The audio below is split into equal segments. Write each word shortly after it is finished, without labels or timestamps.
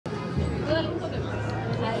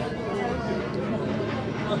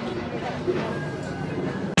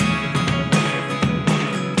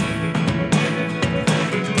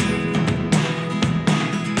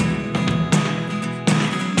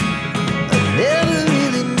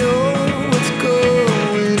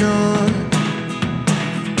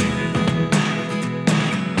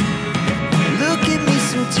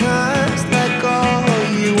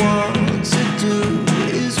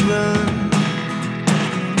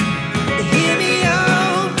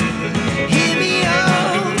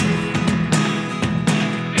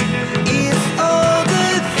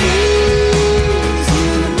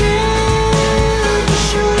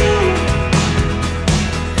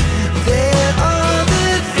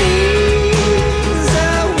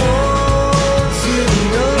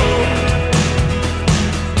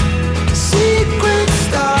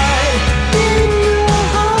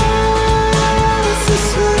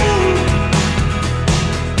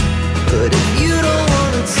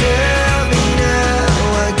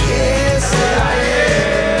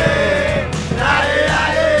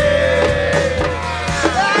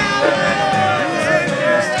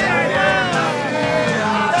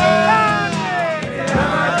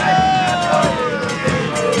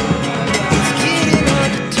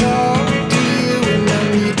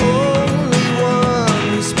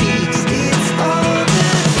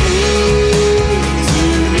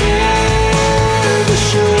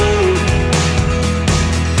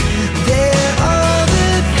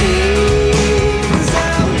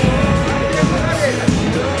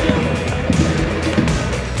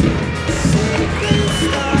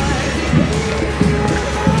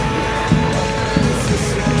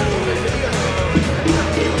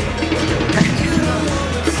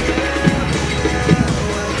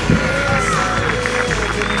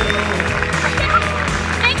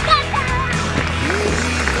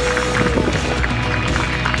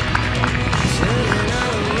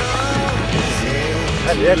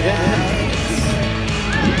Bien, bien, bien.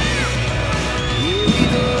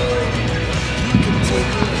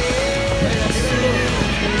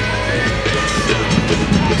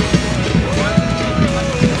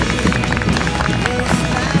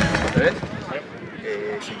 ¿Ves?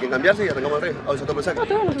 Si quieren cambiarse y arrancamos al revés. A ver si otro mensaje.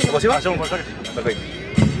 ¿Cómo así va? Hacemos un mensaje. Perfecto.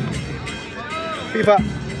 FIFA.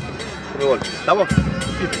 Gol. ¿Estamos?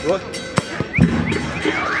 Gol.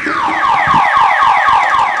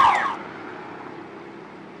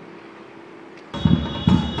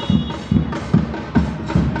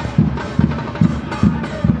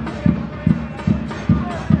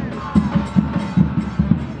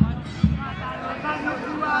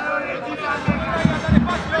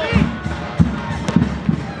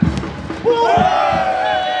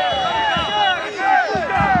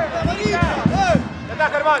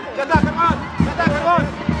 ¡Ya está, Germán! ¡Ya está, Germán!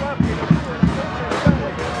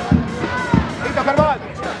 ¡Listo, Germán!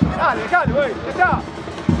 ¡Dale, dejalo, güey! ¡Ya está!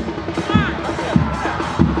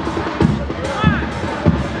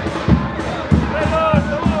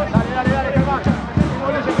 Dale, dale, Germán.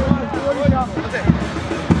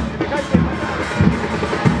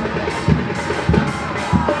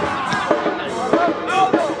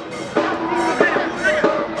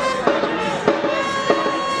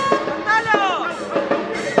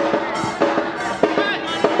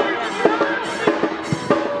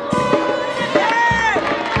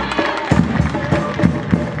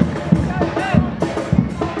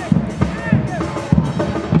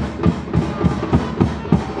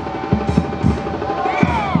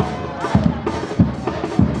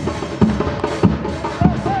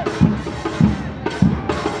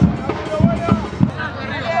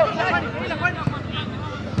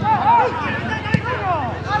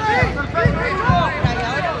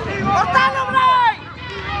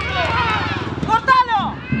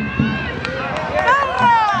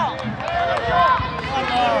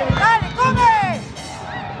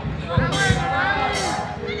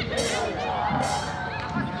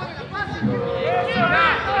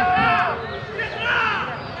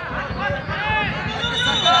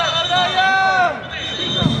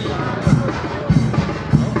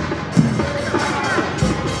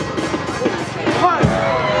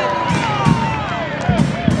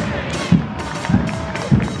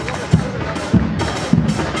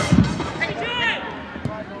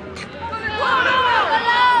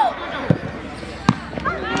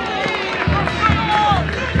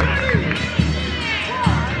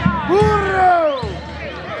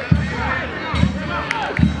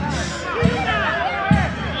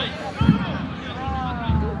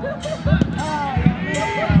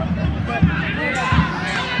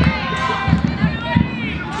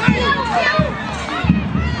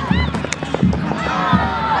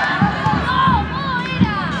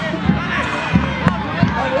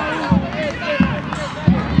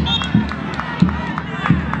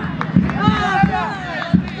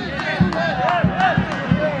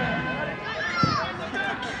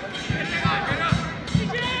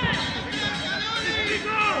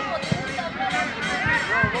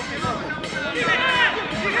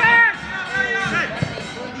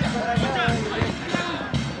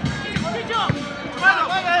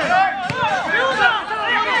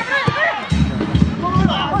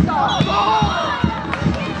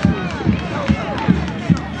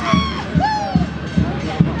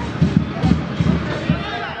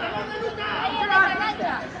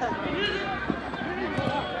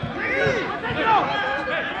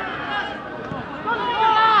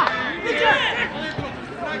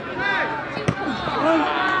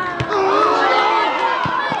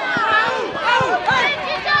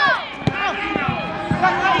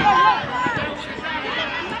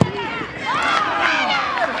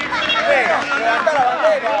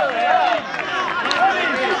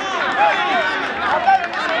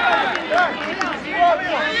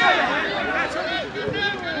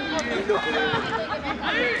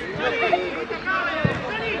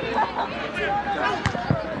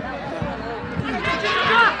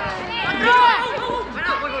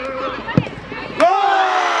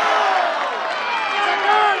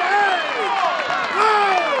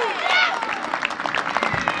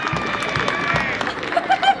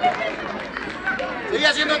 Sigue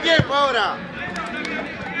haciendo tiempo ahora.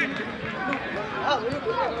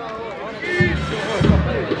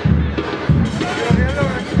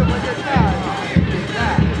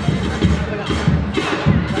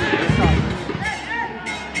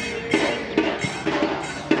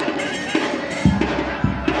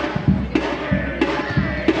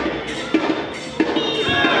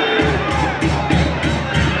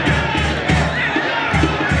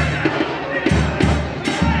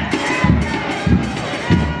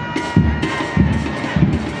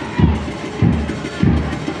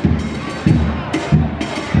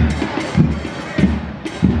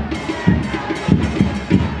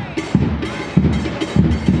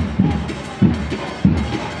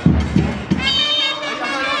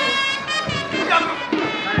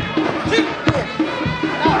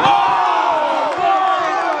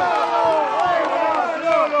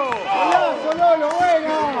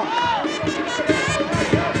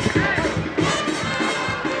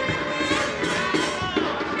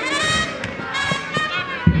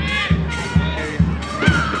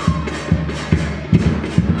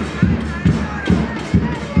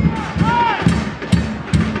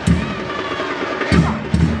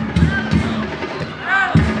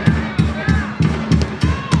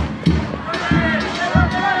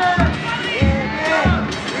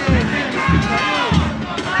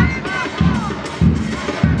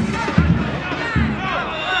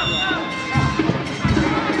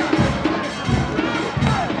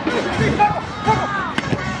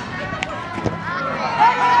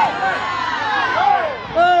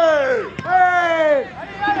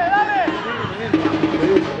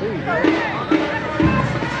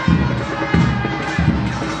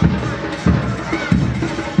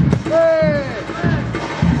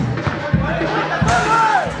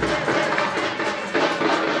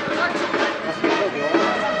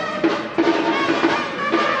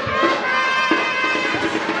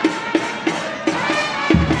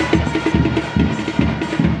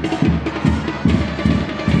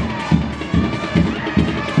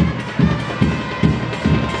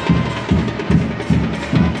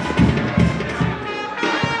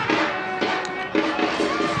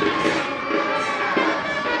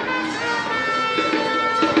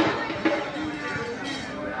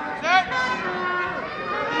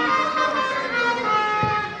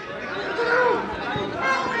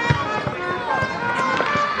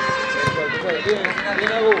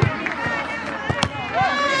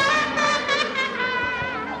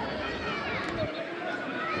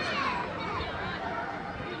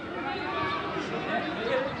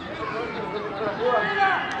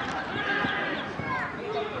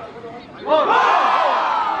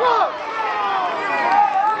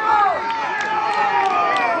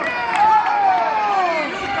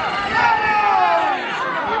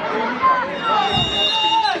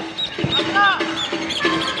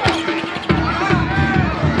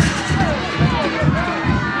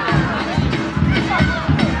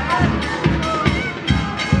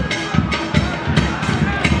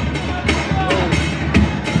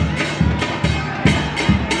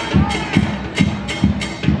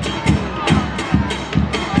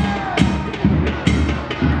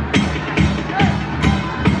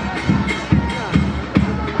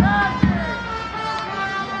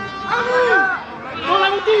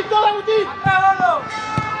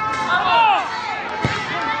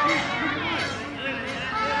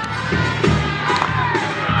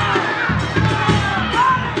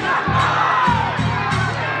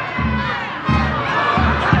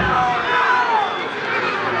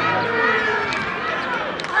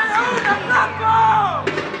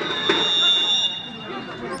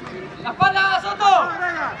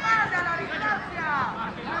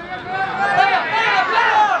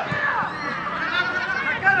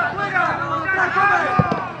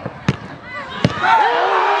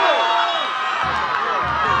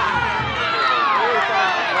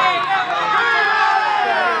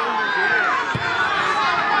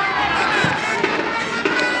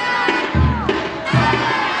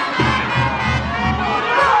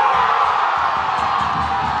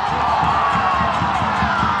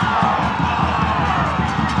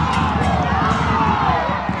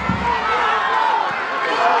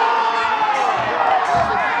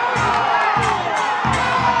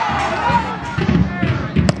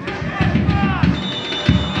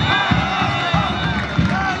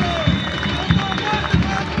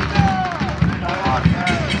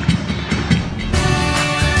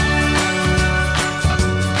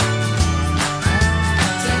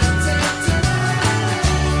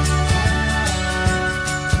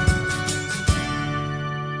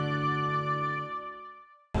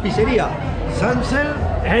 Pizzería Sansel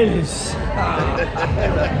Els.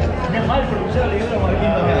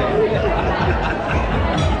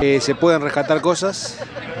 ¿Se pueden rescatar cosas?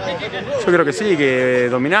 Yo creo que sí, que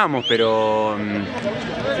dominamos, pero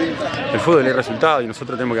el fútbol es resultado y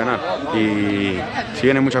nosotros tenemos que ganar. Y si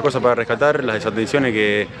bien hay muchas cosas para rescatar, las desatenciones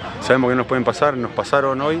que sabemos que nos pueden pasar, nos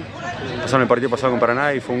pasaron hoy. Pasaron el partido pasado con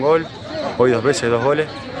Paraná y fue un gol. Hoy 2 veces, 2 goles.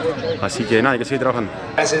 Así que nada, hay que seguir trabajando.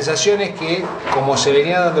 La sensación es que, como se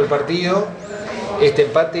venía dando el partido, este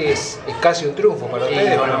empate es casi un triunfo para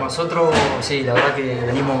ustedes. Para nosotros, sí, la verdad que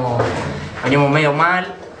venimos medio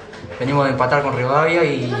mal, venimos de empatar con Rivadavia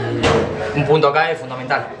y un punto acá es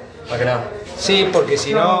fundamental, para que nada. Sí, porque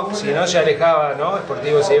si no se alejaba, ¿no?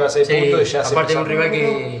 Sportivo se iba a 6 puntos y ya se aparte es un rival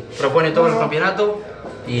que propone todo el campeonato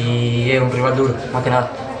y es un rival duro, más que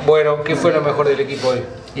nada. Bueno, ¿qué fue lo mejor del equipo hoy?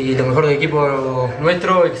 Y lo mejor del equipo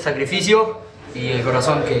nuestro, el sacrificio y el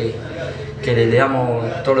corazón que le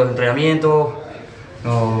damos todos los entrenamientos,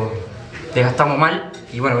 nos desgastamos mal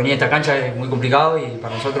y bueno, venir a esta cancha es muy complicado y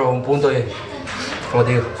para nosotros un punto es, como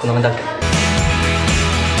te digo, fundamental.